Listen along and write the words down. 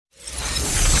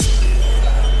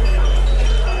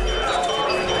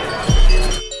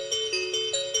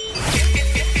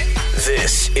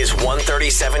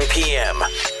1:37 p.m.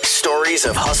 Stories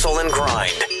of hustle and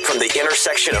grind from the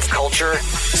intersection of culture,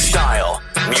 style,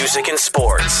 music, and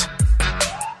sports.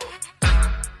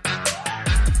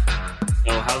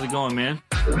 Yo, how's it going, man?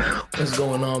 What's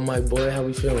going on, my boy? How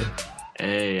we feeling?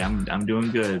 Hey, I'm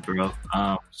doing good, bro.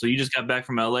 So you just got back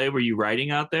from LA. Were you writing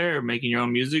out there or making your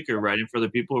own music or writing for other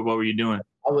people, or what were you doing?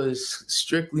 I was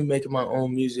strictly making my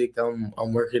own music. I'm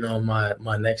working on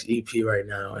my next EP right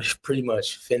now. It's pretty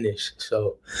much finished.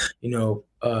 So,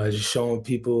 just showing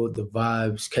people the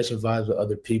vibes, catching vibes with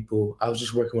other people. I was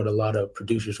just working with a lot of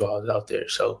producers while I was out there.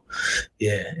 So,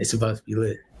 yeah, it's about to be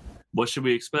lit. What should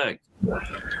we expect?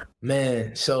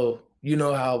 Man, so you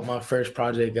know how my first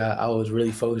project I was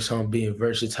really focused on being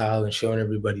versatile and showing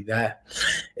everybody that.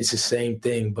 It's the same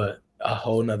thing, but a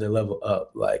whole nother level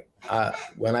up. Like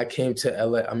when I came to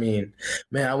LA,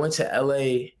 I went to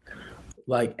LA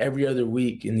like every other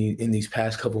week in these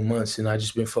past couple months, and I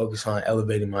just been focused on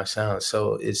elevating my sound.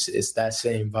 So it's that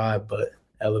same vibe, but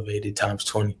elevated times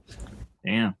 20.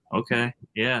 Damn. Okay.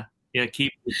 Yeah.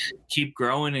 Keep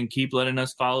growing and keep letting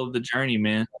us follow the journey,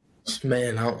 man.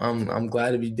 Man, I'm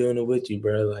glad to be doing it with you,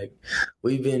 bro. Like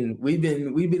we've been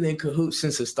in cahoots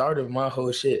since the start of my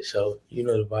whole shit. So you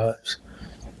know the vibes.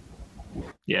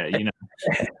 Yeah,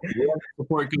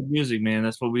 support good music, man.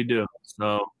 That's what we do.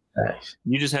 So Nice.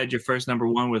 You just had your first number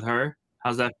one with her.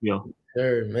 How's that feel?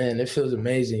 Sure, man. It feels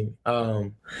amazing.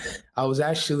 I was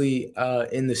actually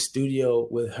in the studio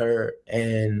with her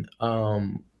and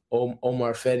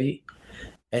Omar Fetty.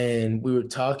 And we were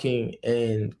talking,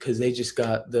 and because they just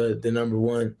got the number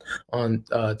one on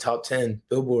top 10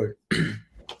 Billboard.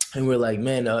 And we're like,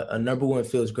 man, a number one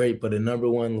feels great, but a number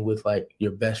one with like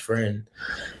your best friend,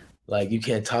 like you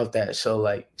can't top that. So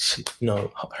like,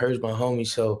 her's my homie.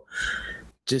 So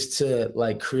just to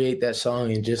like create that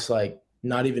song and just like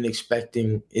not even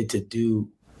expecting it to do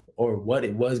or what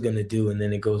it was going to do, and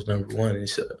then it goes number one,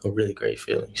 it's a really great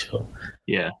feeling. So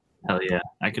yeah, hell yeah.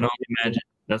 I can only imagine.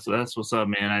 That's what's up,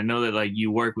 man. I know that like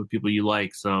you work with people you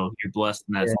like, so you're blessed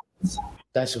in that sense.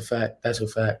 That's a fact.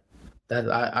 That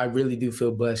I really do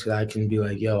feel blessed that I can be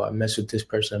like, yo, I mess with this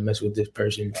person,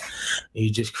 and you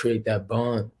just create that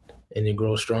bond, and it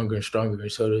grows stronger and stronger,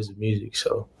 and so does the music.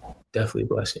 So definitely a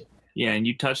blessing. Yeah, and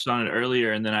you touched on it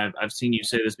earlier, and then I've seen you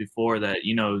say this before that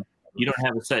you don't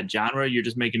have a set genre. You're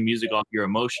just making music off your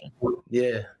emotion.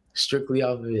 Yeah. Strictly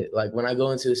off of it. Like when I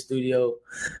go into the studio,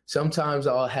 sometimes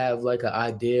I'll have like an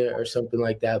idea or something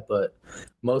like that, but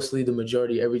mostly the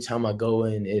majority, every time I go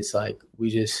in, it's like we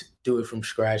just do it from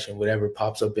scratch, and whatever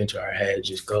pops up into our head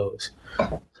just goes.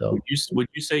 So would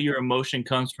you say your emotion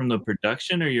comes from the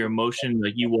production, or your emotion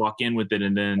like you walk in with it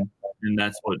and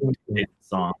that's what makes the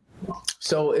song?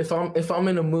 So if I'm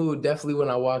in a mood, definitely when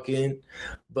I walk in,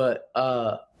 but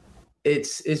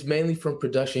it's mainly from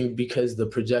production, because the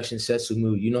production sets the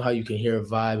mood. You know how you can hear a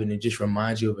vibe and it just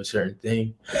reminds you of a certain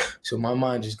thing. So my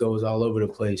mind just goes all over the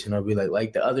place, and I'll be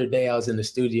like the other day I was in the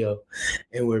studio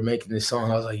and we're making this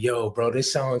song. I was like, yo, bro,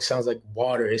 this song sounds like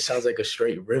water. It sounds like a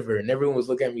straight river. And everyone was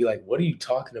looking at me like, what are you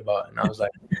talking about? And I was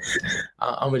like,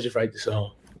 I'm gonna just write the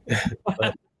song.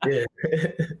 But yeah,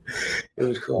 it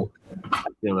was cool. I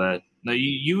feel that. No,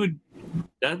 you would.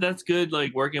 That's good.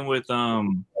 Like working with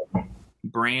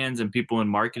brands and people in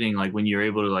marketing, like when you're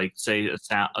able to like say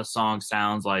a song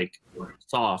sounds like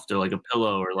soft or like a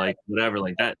pillow or like whatever,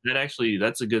 like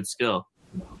that's a good skill.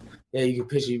 Yeah, you can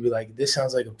pitch it. You'd be like, this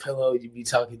sounds like a pillow. You'd be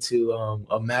talking to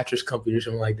a mattress company or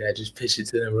something like that. Just pitch it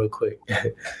to them real quick.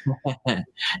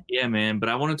 Yeah, man. But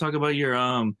I want to talk about your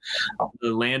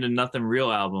the Land of Nothing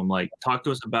Real album. Like, talk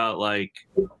to us about like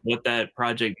what that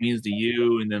project means to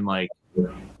you, and then like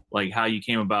how you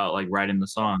came about like writing the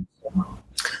songs.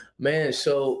 Man,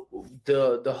 so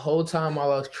the whole time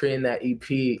while I was creating that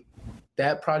EP,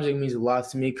 that project means a lot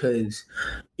to me, because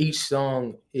each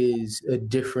song is a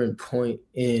different point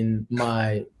in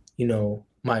my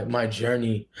my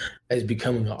journey as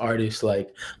becoming an artist.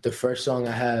 Like the first song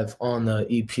I have on the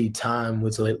EP, Time,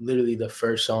 was like literally the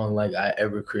first song like I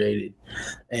ever created,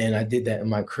 and I did that in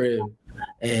my crib.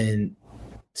 And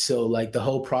so like the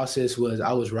whole process was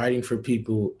I was writing for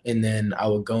people, and then I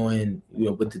would go in,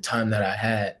 with the time that I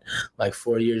had like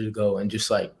 4 years ago, and just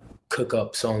like cook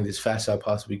up songs as fast as I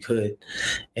possibly could.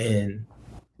 And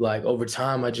like over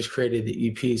time, I just created the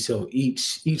EP. So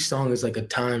each song is like a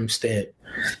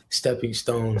stepping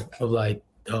stone of like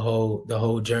the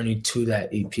whole journey to that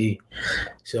EP.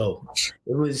 So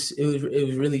it was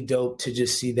really dope to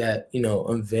just see that,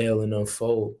 unveil and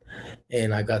unfold.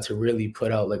 And I got to really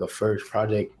put out like a first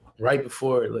project right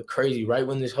before it looked crazy, right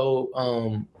when this whole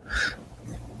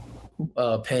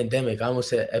pandemic, I almost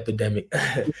said epidemic.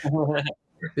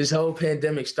 this whole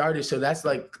pandemic started. So that's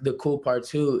like the cool part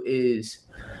too, is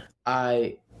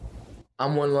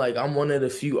I'm one of the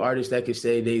few artists that could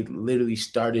say they literally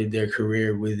started their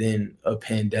career within a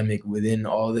pandemic, within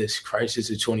all this crisis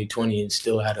of 2020, and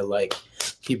still had to like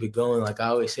keep it going. Like I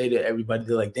always say to everybody,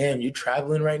 they're like, "Damn, you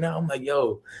traveling right now?" I'm like,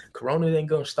 "Yo, Corona ain't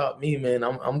gonna stop me, man.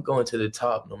 I'm going to the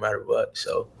top no matter what."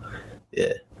 So,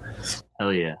 yeah.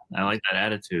 Hell yeah, I like that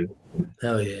attitude.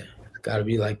 Hell yeah, it's gotta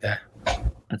be like that.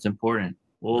 That's important.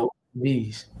 Well,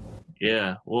 These.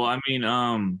 yeah. Well, I mean,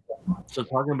 so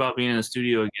talking about being in the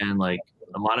studio again, like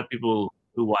a lot of people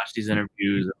who watch these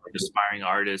interviews, like aspiring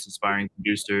artists, aspiring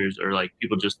producers, or like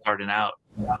people just starting out,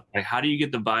 like how do you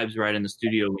get the vibes right in the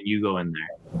studio when you go in there?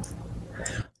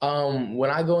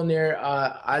 When I go in there,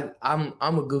 I'm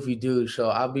a goofy dude, so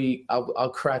I'll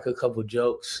crack a couple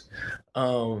jokes,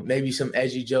 maybe some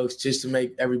edgy jokes, just to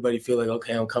make everybody feel like,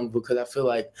 okay, I'm comfortable. Because I feel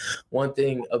like one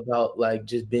thing about like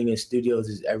just being in studios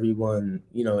is everyone,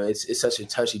 it's such a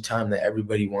touchy time that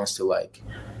everybody wants to like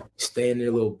stay in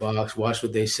their little box, watch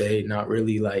what they say, not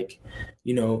really like,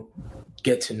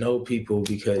 get to know people,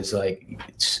 because like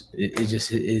it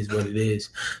just is what it is.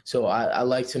 So I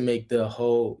like to make the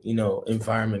whole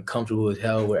environment comfortable as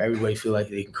hell, where everybody feel like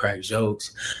they can crack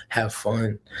jokes, have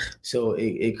fun. So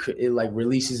it like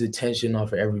releases the tension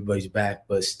off of everybody's back,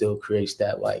 but still creates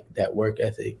that work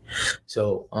ethic.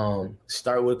 So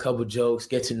start with a couple jokes,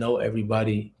 get to know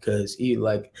everybody, because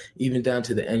even down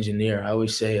to the engineer, I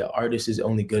always say an artist is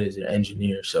only good as their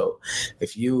engineer. So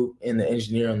if you and the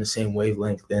engineer on the same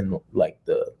wavelength, then like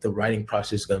the writing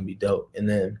process is gonna be dope. And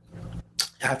then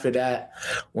after that,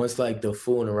 once like the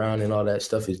fooling around and all that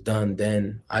stuff is done,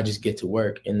 then I just get to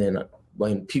work. And then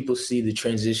when people see the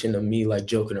transition of me like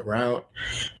joking around,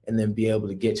 and then be able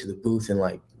to get to the booth and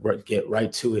like get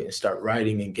right to it and start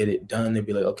writing and get it done, they'd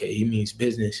be like, okay, he means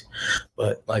business,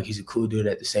 but like he's a cool dude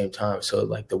at the same time. So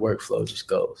like the workflow just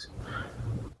goes.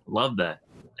 Love that.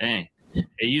 Dang.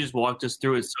 You just walked us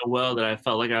through it so well that I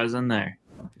felt like I was in there.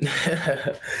 You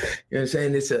know what I'm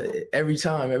saying? It's every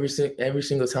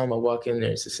single time I walk in there,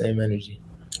 it's the same energy.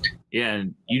 Yeah,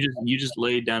 and you just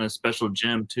laid down a special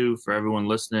gem too for everyone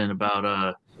listening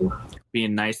about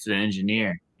being nice to the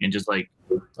engineer and just like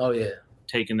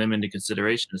taking them into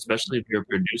consideration, especially if you're a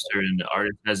producer and the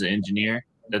artist has an engineer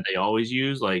that they always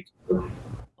use. Like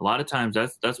a lot of times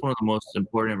that's one of the most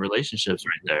important relationships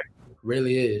right there.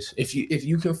 Really is. If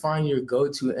you can find your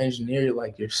go-to engineer,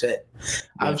 like you're set.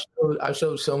 Yeah. I've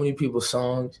showed so many people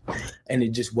songs and it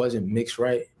just wasn't mixed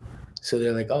right. So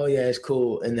they're like, oh yeah, it's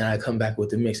cool. And then I come back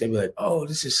with the mix. They'd be like, oh,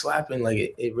 this is slapping.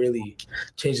 Like it really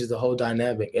changes the whole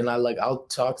dynamic. And I'll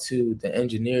talk to the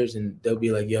engineers and they'll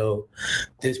be like, yo,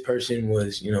 this person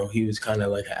was, he was kind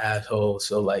of like an asshole.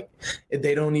 So like if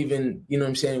they don't even, you know what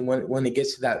I'm saying? When it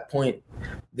gets to that point,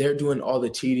 they're doing all the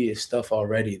tedious stuff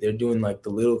already. They're doing like the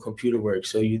little computer work.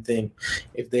 So you think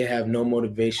if they have no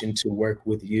motivation to work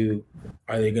with you,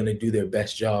 are they going to do their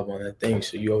best job on that thing?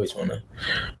 So you always want to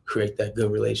create that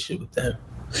good relationship with them.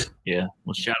 Yeah.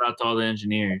 Well, shout out to all the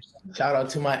engineers. Shout out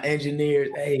to my engineers.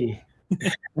 Hey.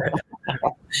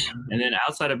 And then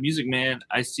outside of music, man,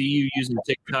 I see you using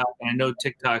TikTok. And I know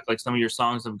TikTok, like some of your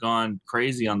songs have gone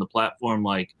crazy on the platform.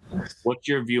 Like, what's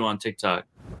your view on TikTok?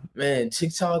 Man,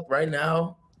 TikTok right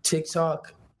now,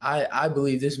 I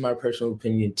believe, this is my personal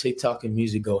opinion, TikTok and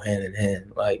music go hand in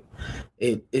hand. Like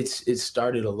it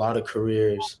started a lot of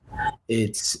careers.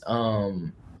 It's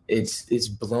blown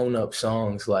up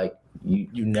songs like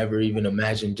you never even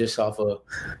imagined, just off of,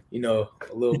 a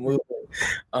little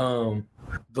movement.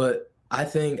 But I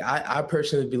think I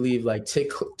personally believe like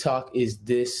TikTok is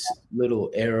this little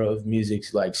era of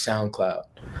music's like SoundCloud.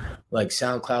 Like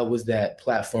SoundCloud was that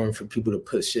platform for people to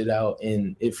put shit out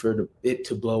and for it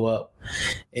to blow up.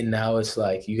 And now it's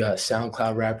like you got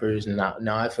SoundCloud rappers, and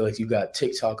now I feel like you got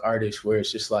TikTok artists where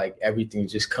it's just like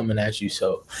everything's just coming at you.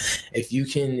 So if you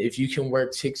can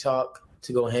work TikTok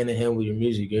to go hand in hand with your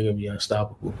music, you're gonna be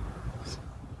unstoppable.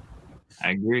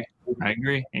 I agree.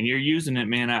 And you're using it,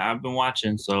 man. I've been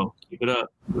watching, so keep it up.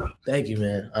 Thank you,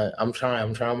 man. I'm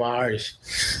trying my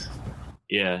hardest.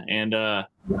 Yeah, and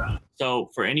so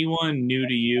for anyone new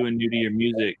to you and new to your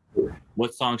music,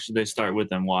 what song should they start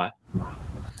with and why?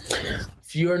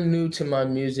 If you're new to my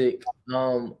music,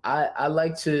 I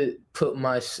like to put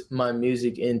my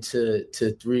music into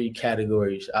three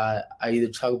categories. I either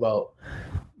talk about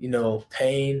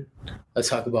pain, I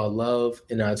talk about love,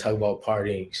 and I talk about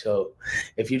partying. So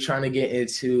if you're trying to get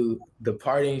into the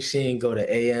partying scene, go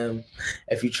to AM.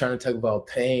 If you're trying to talk about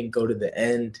pain, go to The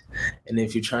End. And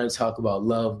if you're trying to talk about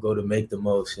love, go to Make the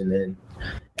Most. And then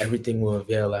everything will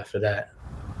unveil after that.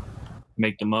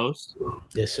 Make the Most?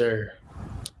 Yes, sir.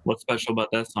 What's special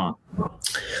about that song?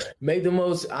 Make the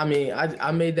most. I mean,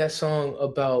 I made that song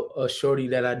about a shorty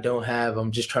that I don't have. I'm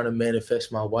just trying to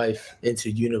manifest my wife into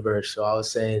universe. So I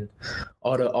was saying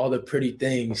all the pretty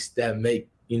things that make,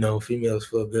 you know, females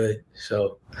feel good.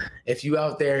 So if you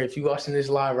out there, if you watching this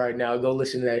live right now, go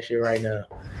listen to that shit right now.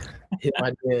 Hit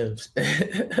my DMs.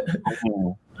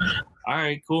 All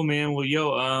right, cool, man. Well,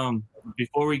 yo,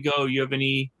 before we go, you have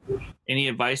any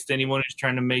advice to anyone who's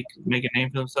trying to make a name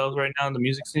for themselves right now in the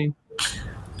music scene?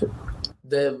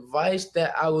 The advice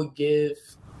that I would give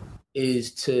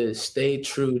is to stay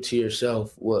true to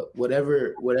yourself.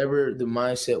 Whatever the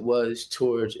mindset was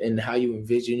towards and how you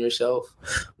envision yourself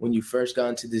when you first got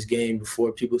into this game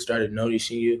before people started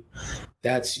noticing you,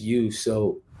 that's you.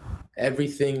 So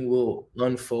everything will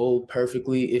unfold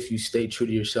perfectly if you stay true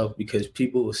to yourself, because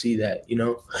people will see that, you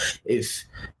know. If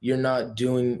you're not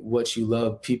doing what you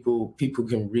love, people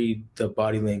can read the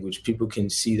body language, people can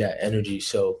see that energy.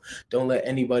 So don't let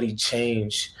anybody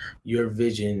change your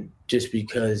vision just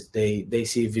because they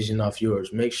see a vision off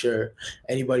yours. Make sure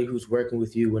anybody who's working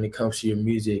with you when it comes to your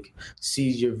music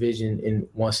sees your vision and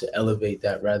wants to elevate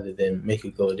that rather than make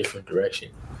it go a different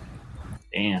direction.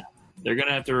 Damn. They're going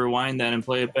to have to rewind that and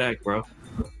play it back, bro.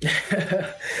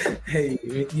 Hey,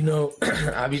 you know,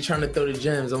 I be trying to throw the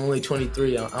gems. I'm only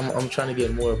 23. I'm trying to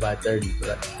get more by 30,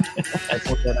 but that's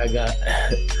what that I got.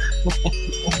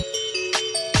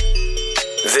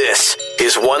 This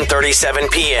is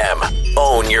 1:37 p.m.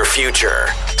 Own your future.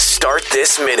 Start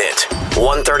this minute.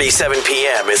 1:37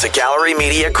 p.m. is a Gallery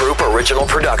Media Group original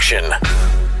production.